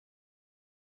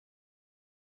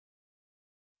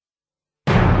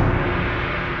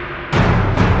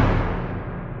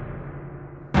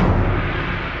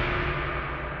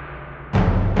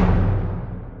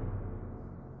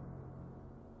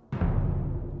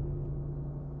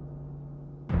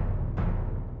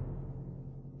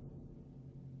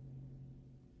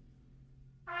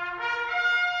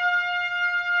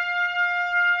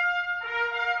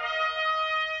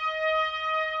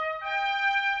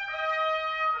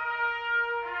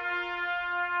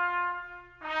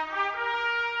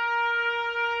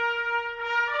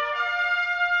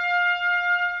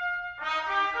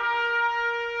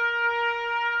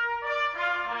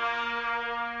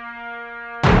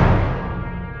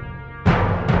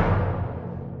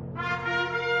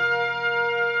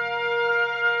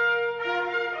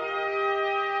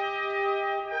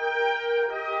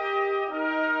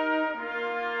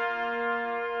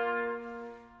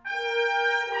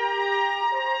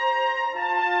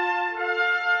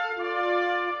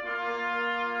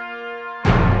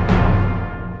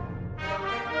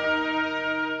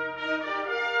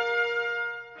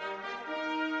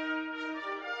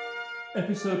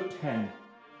Episode 10,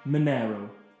 Monero.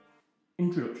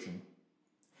 Introduction.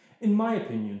 In my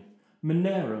opinion,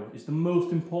 Monero is the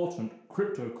most important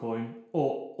crypto coin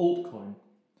or altcoin,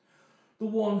 the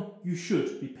one you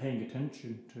should be paying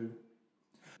attention to.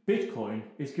 Bitcoin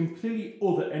is a completely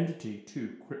other entity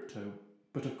to crypto,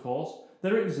 but of course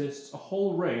there exists a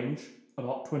whole range,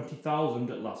 about 20,000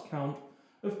 at last count,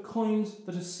 of coins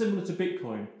that are similar to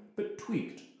Bitcoin but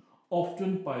tweaked,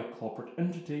 often by a corporate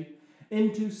entity,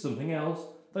 into something else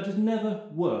that is never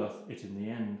worth it in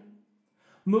the end.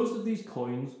 Most of these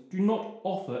coins do not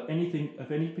offer anything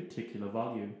of any particular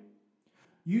value.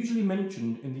 Usually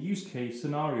mentioned in the use case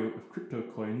scenario of crypto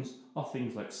coins are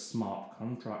things like smart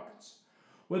contracts,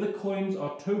 where the coins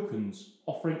are tokens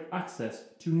offering access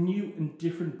to new and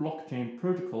different blockchain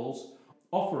protocols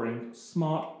offering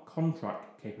smart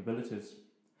contract capabilities.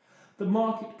 The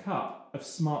market cap of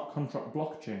smart contract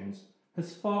blockchains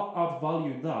has far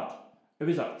outvalued that of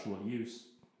its actual use.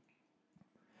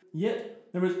 Yet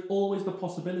there is always the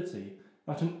possibility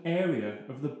that an area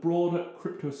of the broader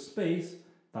crypto space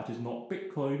that is not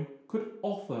Bitcoin could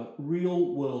offer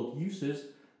real-world uses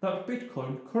that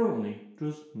Bitcoin currently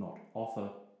does not offer.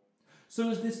 So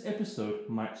as this episode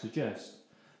might suggest,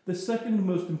 the second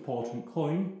most important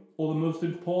coin, or the most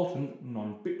important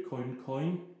non-Bitcoin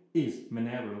coin, is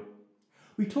Monero.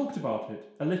 We talked about it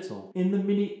a little in the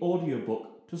mini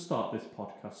audiobook to start this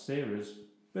podcast series,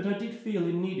 but I did feel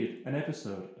it needed an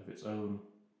episode of its own.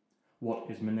 What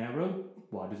is Monero?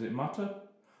 Why does it matter?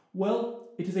 Well,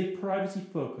 it is a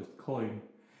privacy-focused coin.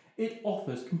 It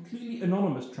offers completely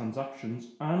anonymous transactions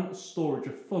and storage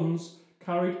of funds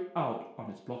carried out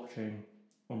on its blockchain.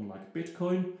 Unlike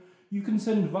Bitcoin, you can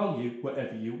send value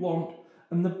wherever you want,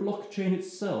 and the blockchain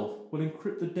itself will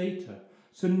encrypt the data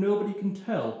so nobody can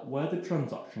tell where the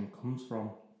transaction comes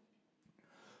from.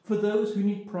 For those who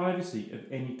need privacy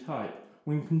of any type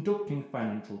when conducting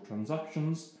financial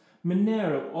transactions,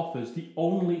 Monero offers the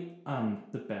only and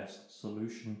the best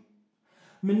solution.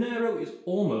 Monero is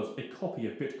almost a copy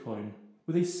of Bitcoin,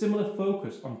 with a similar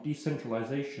focus on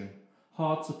decentralization,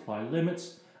 hard supply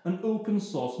limits, an open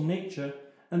source nature,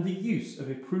 and the use of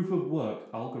a proof of work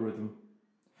algorithm.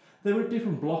 There are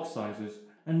different block sizes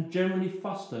and generally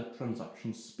faster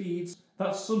transaction speeds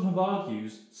that some have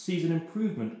argued sees an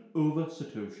improvement over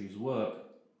Satoshi's work.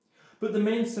 But the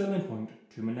main selling point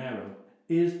to Monero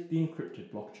is the encrypted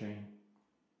blockchain.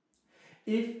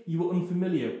 If you were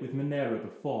unfamiliar with Monero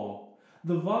before,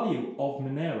 the value of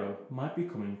Monero might be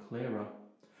becoming clearer.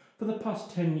 For the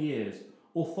past 10 years,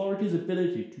 authorities'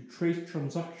 ability to trace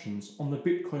transactions on the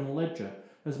Bitcoin ledger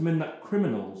has meant that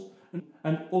criminals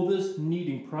and others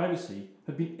needing privacy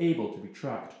have been able to be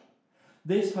tracked.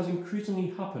 This has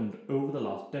increasingly happened over the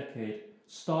last decade,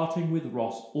 starting with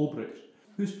Ross Ulbricht,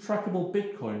 whose trackable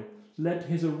Bitcoin led to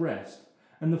his arrest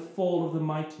and the fall of the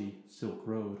mighty Silk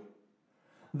Road.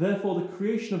 Therefore, the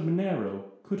creation of Monero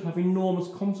could have enormous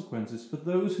consequences for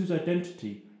those whose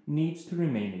identity needs to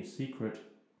remain a secret.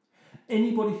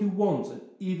 Anybody who wants an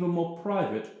even more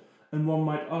private, and one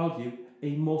might argue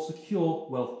a more secure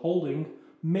wealth holding,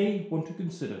 may want to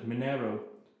consider Monero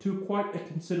to quite a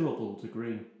considerable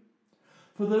degree.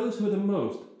 For those who are the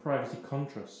most privacy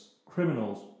conscious,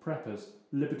 criminals, preppers,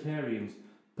 libertarians,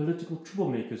 political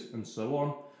troublemakers and so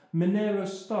on, Monero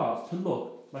starts to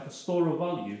look like a store of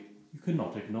value you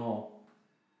cannot ignore.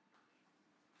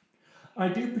 I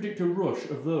do predict a rush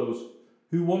of those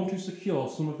who want to secure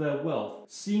some of their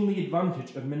wealth, seeing the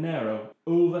advantage of Monero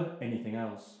over anything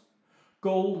else.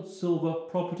 Gold, silver,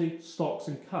 property, stocks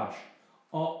and cash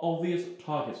are obvious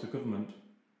targets for government.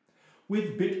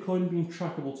 With Bitcoin being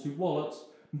trackable to wallets,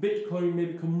 Bitcoin may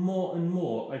become more and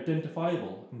more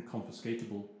identifiable and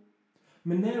confiscatable.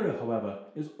 Monero, however,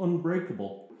 is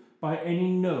unbreakable by any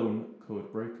known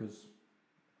code breakers.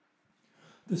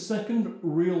 The second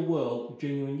real-world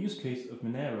genuine use case of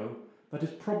Monero, that is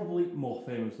probably more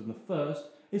famous than the first,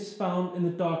 is found in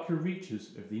the darker reaches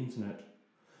of the internet.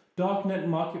 Darknet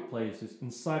marketplaces and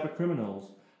cybercriminals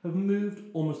have moved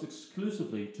almost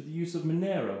exclusively to the use of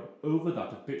Monero over that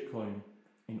of Bitcoin.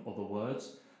 In other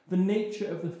words, the nature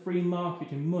of the free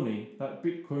market in money that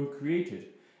Bitcoin created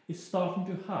is starting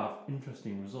to have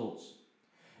interesting results.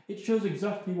 It shows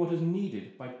exactly what is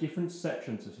needed by different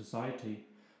sections of society,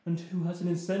 and who has an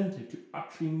incentive to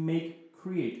actually make,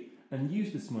 create and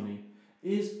use this money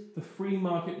is the free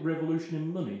market revolution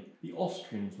in money the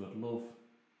Austrians would love.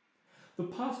 The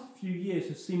past few years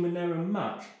have seen Monero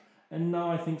match, and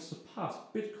now I think surpass,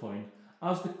 Bitcoin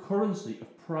as the currency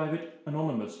of private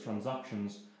anonymous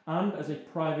transactions and as a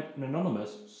private and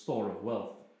anonymous store of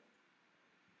wealth.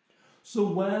 So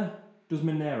where does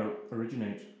Monero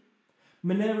originate?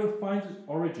 Monero finds its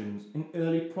origins in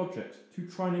early projects to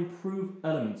try and improve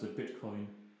elements of Bitcoin.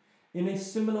 In a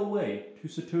similar way to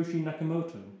Satoshi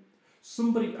Nakamoto,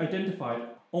 somebody identified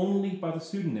only by the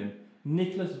pseudonym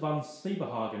Nicholas van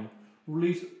Saberhagen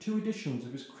released 2 editions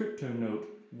of his CryptoNote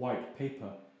white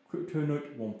paper,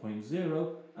 CryptoNote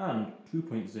 1.0 and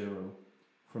 2.0.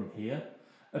 From here,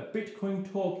 a Bitcoin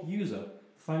Talk user,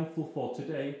 thankful for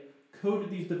today, coded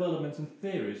these developments and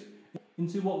theories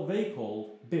into what they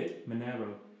called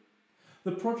BitMonero.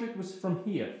 The project was from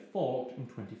here forked in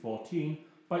 2014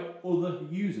 by other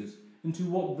users into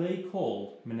what they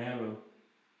called Monero.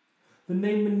 The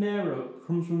name Monero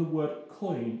comes from the word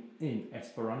coin in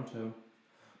Esperanto.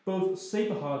 Both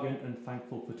Saberhagen and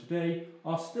Thankful for Today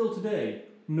are still today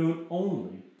known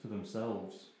only to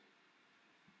themselves.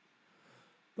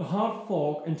 The hard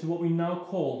fork into what we now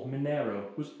call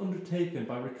Monero was undertaken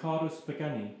by Riccardo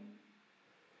Spagani,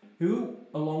 who,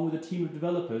 along with a team of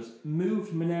developers,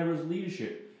 moved Monero's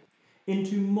leadership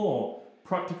into more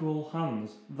practical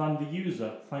hands than the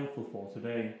user thankful for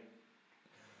today.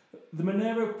 The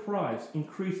Monero price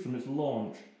increased from its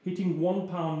launch, hitting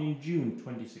 £1 in June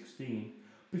 2016,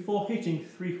 before hitting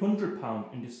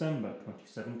 £300 in December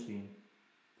 2017.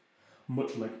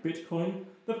 Much like Bitcoin,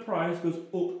 the price goes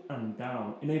up and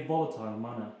down in a volatile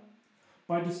manner.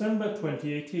 By December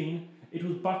 2018, it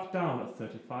was back down at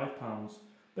 £35,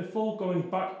 before going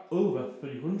back over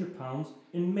 £300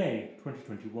 in May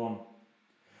 2021.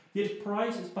 Yet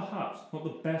price is perhaps not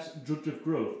the best judge of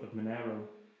growth of Monero.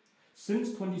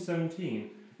 Since 2017,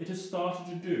 it has started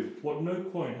to do what no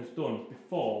coin has done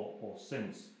before or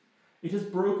since. It has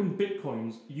broken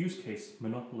Bitcoin's use case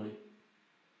monopoly.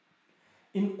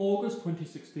 In August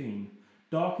 2016,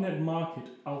 darknet market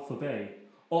Alphabay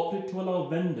opted to allow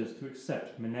vendors to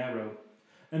accept Monero,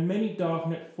 and many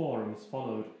darknet forums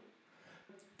followed.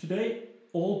 Today,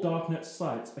 all darknet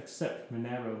sites accept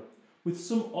Monero, with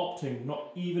some opting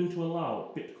not even to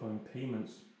allow Bitcoin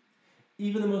payments.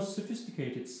 Even the most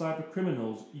sophisticated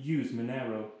cybercriminals use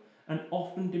Monero and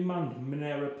often demand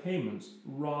Monero payments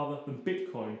rather than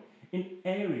Bitcoin in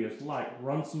areas like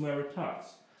ransomware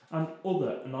attacks and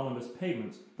other anonymous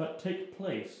payments that take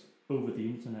place over the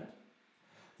internet.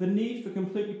 The need for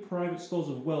completely private stores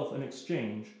of wealth and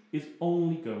exchange is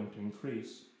only going to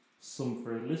increase, some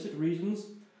for illicit reasons,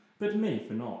 but many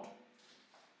for not.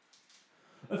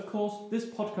 Of course, this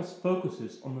podcast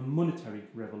focuses on the monetary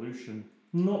revolution,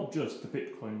 not just the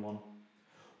Bitcoin one.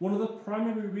 One of the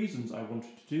primary reasons I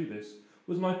wanted to do this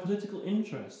was my political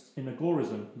interests in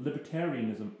agorism,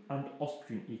 libertarianism and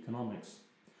Austrian economics,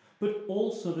 but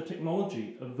also the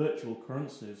technology of virtual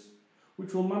currencies,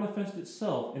 which will manifest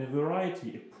itself in a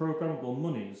variety of programmable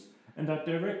monies and a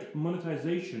direct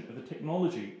monetization of the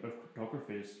technology of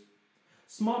cryptographies.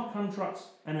 Smart contracts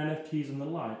and NFTs and the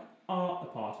like are a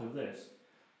part of this,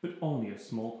 but only a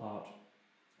small part.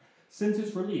 Since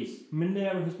its release,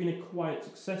 Monero has been a quiet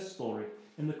success story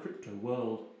in the crypto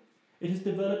world. It has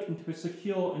developed into a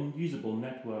secure and usable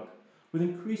network, with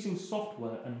increasing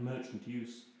software and merchant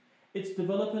use. Its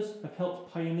developers have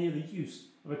helped pioneer the use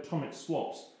of atomic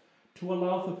swaps to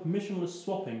allow for permissionless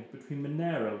swapping between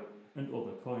Monero and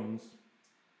other coins.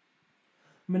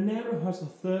 Monero has the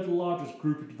third largest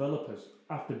group of developers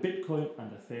after Bitcoin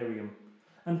and Ethereum,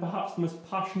 and perhaps the most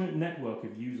passionate network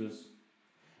of users.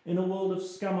 In a world of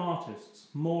scam artists,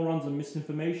 morons and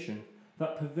misinformation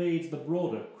that pervades the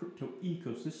broader crypto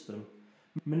ecosystem,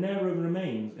 Monero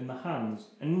remains in the hands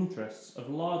and interests of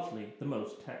largely the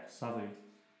most tech-savvy.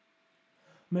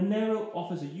 Monero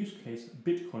offers a use case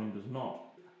Bitcoin does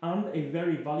not, and a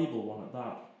very valuable one at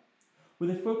that.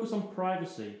 With a focus on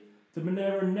privacy, the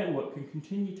Monero network can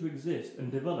continue to exist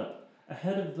and develop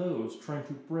ahead of those trying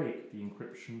to break the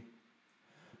encryption.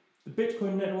 The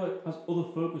Bitcoin network has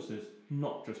other focuses,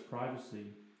 not just privacy.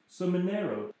 So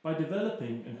Monero, by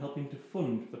developing and helping to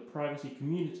fund the privacy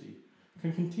community,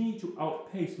 can continue to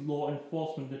outpace law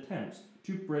enforcement attempts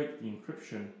to break the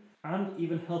encryption, and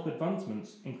even help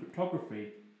advancements in cryptography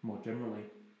more generally.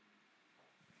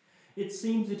 It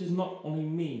seems it is not only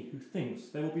me who thinks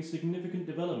there will be significant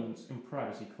developments in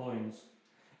privacy coins.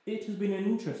 It has been an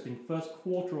interesting first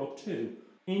quarter or two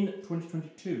in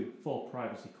 2022 for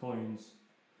privacy coins.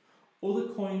 Other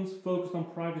coins focused on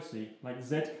privacy, like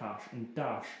Zcash and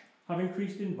Dash, have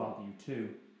increased in value too.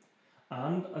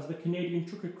 And as the Canadian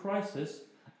trucker crisis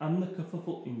and the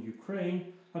kerfuffle in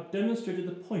Ukraine have demonstrated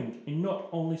the point in not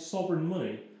only sovereign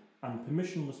money and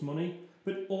permissionless money,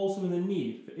 but also in the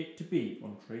need for it to be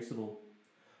untraceable,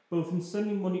 both in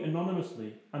sending money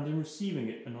anonymously and in receiving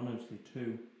it anonymously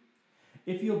too.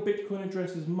 If your Bitcoin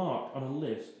address is marked on a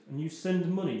list and you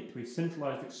send money to a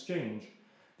centralized exchange,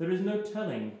 there is no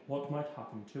telling what might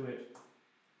happen to it.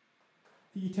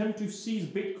 The attempt to seize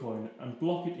Bitcoin and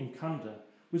block it in Canada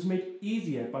was made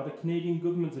easier by the Canadian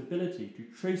government's ability to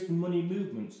trace the money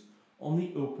movements on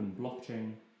the open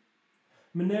blockchain.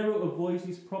 Monero avoids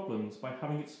these problems by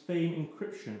having its FAME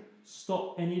encryption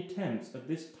stop any attempts at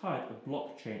this type of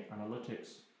blockchain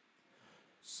analytics.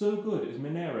 So good is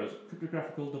Monero's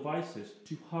cryptographical devices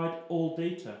to hide all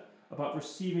data about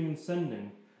receiving and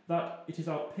sending that it has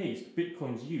outpaced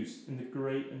Bitcoin's use in the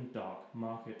grey and dark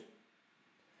market.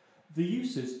 The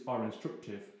uses are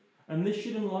instructive, and this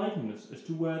should enlighten us as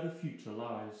to where the future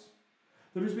lies.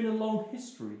 There has been a long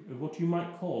history of what you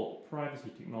might call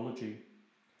privacy technology.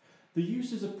 The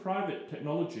uses of private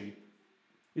technology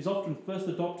is often first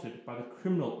adopted by the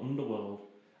criminal underworld,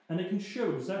 and it can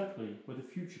show exactly where the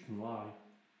future can lie.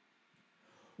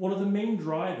 One of the main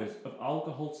drivers of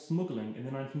alcohol smuggling in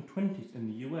the 1920s in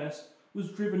the US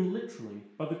was driven literally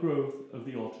by the growth of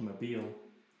the automobile.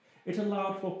 It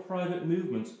allowed for private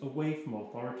movements away from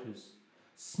authorities.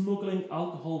 Smuggling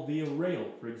alcohol via rail,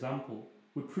 for example,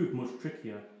 would prove much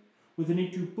trickier, with the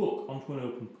need to book onto an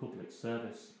open public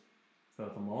service.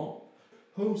 Furthermore,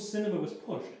 home cinema was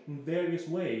pushed in various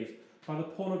ways by the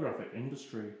pornographic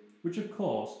industry, which of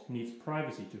course needs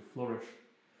privacy to flourish.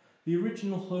 The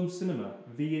original home cinema,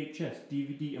 VHS,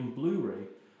 DVD and Blu-ray,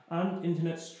 and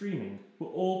internet streaming were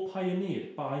all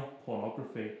pioneered by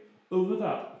pornography over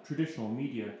that of traditional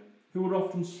media, who were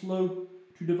often slow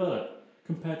to develop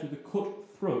compared to the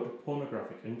cutthroat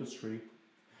pornographic industry.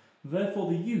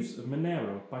 Therefore, the use of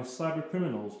Monero by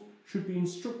cybercriminals should be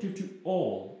instructive to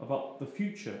all about the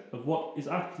future of what is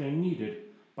actually needed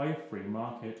by a free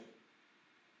market.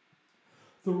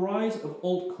 The rise of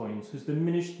altcoins has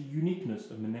diminished the uniqueness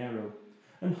of Monero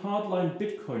and hardlined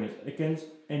Bitcoiners against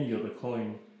any other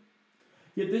coin.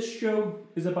 Yet this show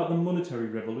is about the monetary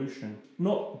revolution,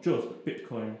 not just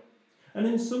Bitcoin. And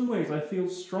in some ways I feel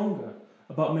stronger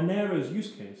about Monero's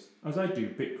use case as I do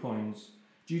Bitcoin's,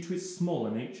 due to its smaller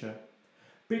nature.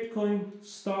 Bitcoin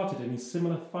started in a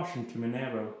similar fashion to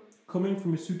Monero, coming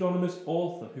from a pseudonymous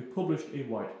author who published a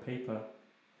white paper.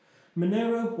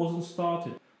 Monero wasn't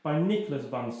started by Nicholas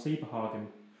van Saberhagen,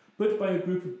 but by a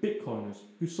group of Bitcoiners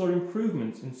who saw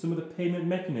improvements in some of the payment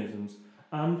mechanisms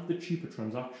and the cheaper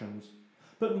transactions,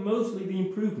 but mostly the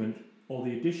improvement or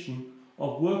the addition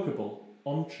of workable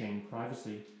on-chain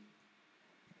privacy.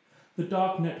 The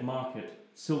darknet market,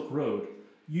 Silk Road,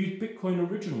 used Bitcoin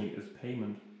originally as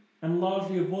payment and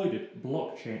largely avoided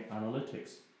blockchain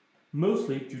analytics,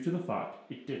 mostly due to the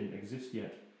fact it didn't exist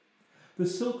yet. The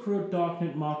Silk Road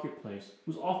darknet marketplace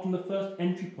was often the first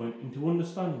entry point into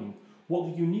understanding what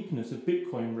the uniqueness of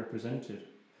Bitcoin represented,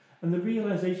 and the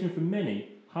realization for many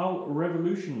how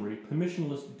revolutionary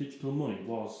permissionless digital money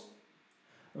was.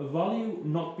 A value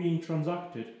not being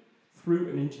transacted through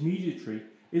an intermediary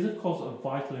is of course of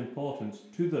vital importance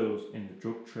to those in the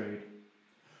drug trade.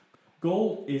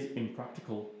 Gold is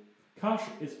impractical. Cash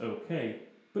is okay,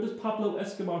 but as Pablo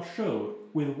Escobar showed,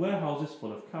 with warehouses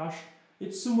full of cash,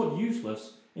 it's somewhat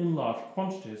useless in large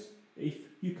quantities if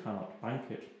you cannot bank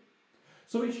it.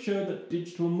 So it showed that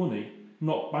digital money,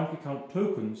 not bank account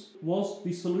tokens, was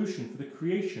the solution for the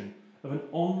creation of an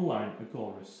online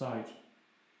Agora site.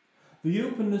 The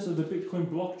openness of the Bitcoin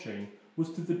blockchain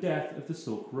was to the death of the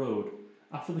Silk Road,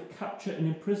 after the capture and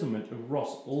imprisonment of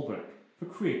Ross Ulbricht for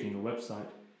creating a website.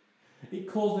 It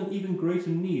caused an even greater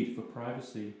need for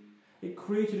privacy. It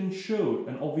created and showed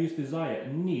an obvious desire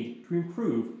and need to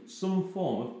improve some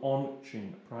form of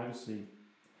on-chain privacy.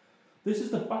 This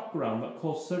is the background that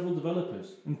caused several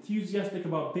developers enthusiastic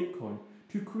about Bitcoin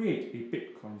to create a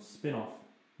Bitcoin spin-off,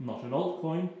 not an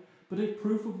altcoin, but a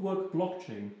proof-of-work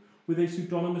blockchain with a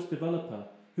pseudonymous developer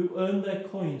who earned their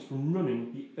coins from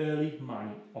running the early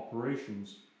mining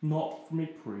operations, not from a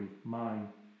pre-mine.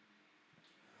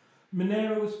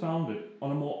 Monero was founded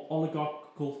on a more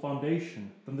oligarchical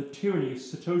foundation than the tyranny of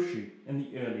Satoshi in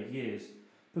the early years,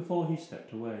 before he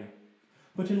stepped away.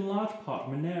 But in large part,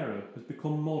 Monero has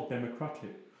become more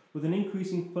democratic, with an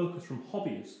increasing focus from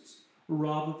hobbyists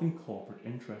rather than corporate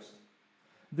interest.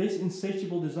 This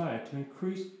insatiable desire to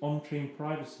increase on-chain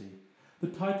privacy, the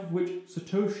type of which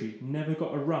Satoshi never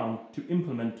got around to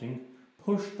implementing,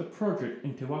 pushed the project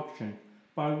into action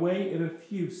by way of a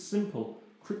few simple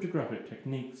cryptographic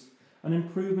techniques and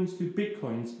improvements to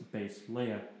Bitcoin's base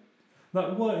layer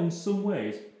that were in some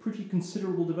ways pretty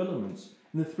considerable developments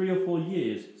in the 3 or 4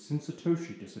 years since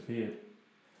Satoshi disappeared.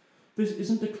 This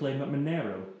isn't to claim that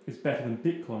Monero is better than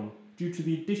Bitcoin due to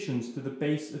the additions to the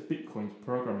base of Bitcoin's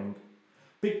programming.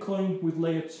 Bitcoin with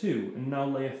layer 2 and now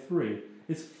layer 3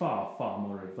 is far, far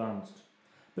more advanced.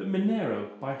 But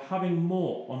Monero, by having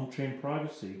more on-chain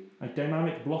privacy, a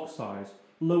dynamic block size,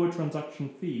 lower transaction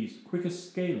fees, quicker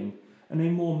scaling, and a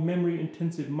more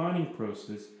memory-intensive mining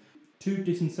process to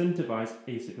disincentivize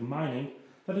ASIC mining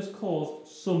that has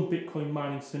caused some Bitcoin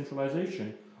mining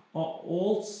centralization are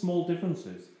all small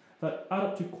differences that add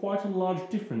up to quite a large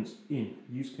difference in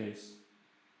use case.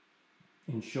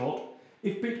 In short,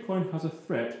 if Bitcoin has a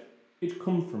threat, it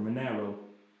comes from Monero.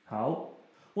 How?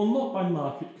 Well, not by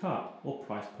market cap or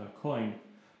price per coin.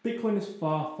 Bitcoin is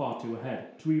far, far too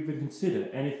ahead to even consider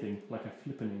anything like a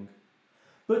flippening.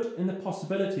 But in the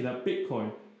possibility that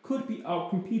Bitcoin could be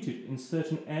outcompeted in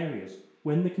certain areas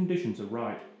when the conditions are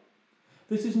right.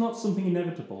 This is not something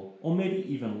inevitable or maybe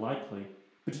even likely,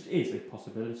 but it is a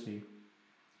possibility.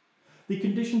 The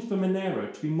conditions for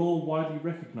Monero to be more widely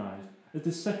recognized as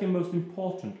the second most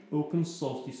important open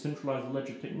source decentralized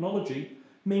ledger technology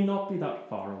may not be that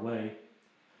far away.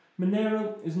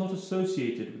 Monero is not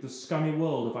associated with the scammy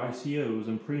world of ICOs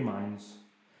and pre-mines.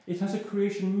 It has a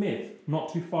creation myth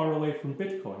not too far away from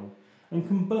Bitcoin and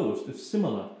can boast of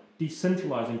similar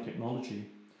decentralizing technology,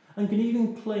 and can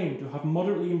even claim to have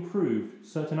moderately improved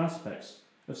certain aspects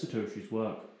of Satoshi's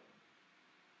work.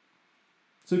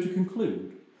 So to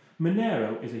conclude,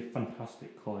 Monero is a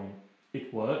fantastic coin.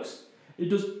 It works, it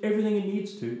does everything it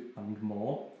needs to, and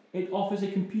more. It offers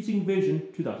a competing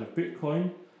vision to that of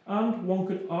Bitcoin, and one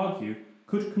could argue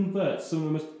could convert some of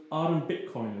the most ardent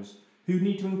Bitcoiners who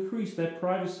need to increase their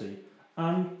privacy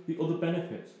and the other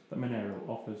benefits that Monero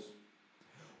offers.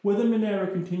 Whether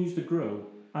Monero continues to grow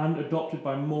and adopted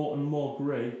by more and more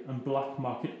grey and black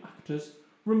market actors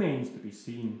remains to be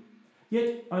seen.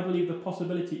 Yet I believe the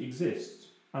possibility exists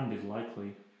and is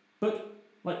likely. But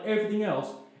like everything else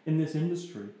in this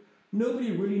industry,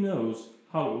 nobody really knows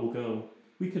how it will go.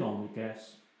 We can only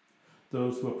guess.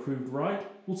 Those who are proved right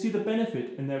will see the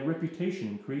benefit in their reputation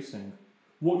increasing,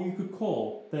 what you could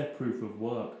call their proof of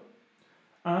work.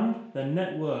 And their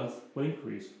net worth will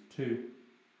increase too.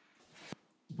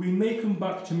 We may come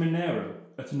back to Monero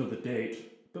at another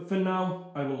date, but for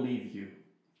now I will leave you.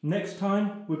 Next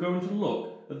time we're going to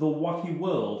look at the wacky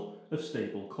world of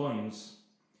stable coins,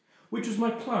 which was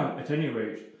my plan at any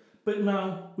rate, but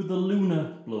now with the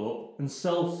Luna blow up and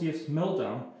Celsius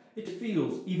meltdown, it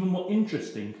feels even more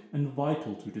interesting and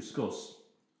vital to discuss.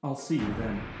 I'll see you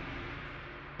then.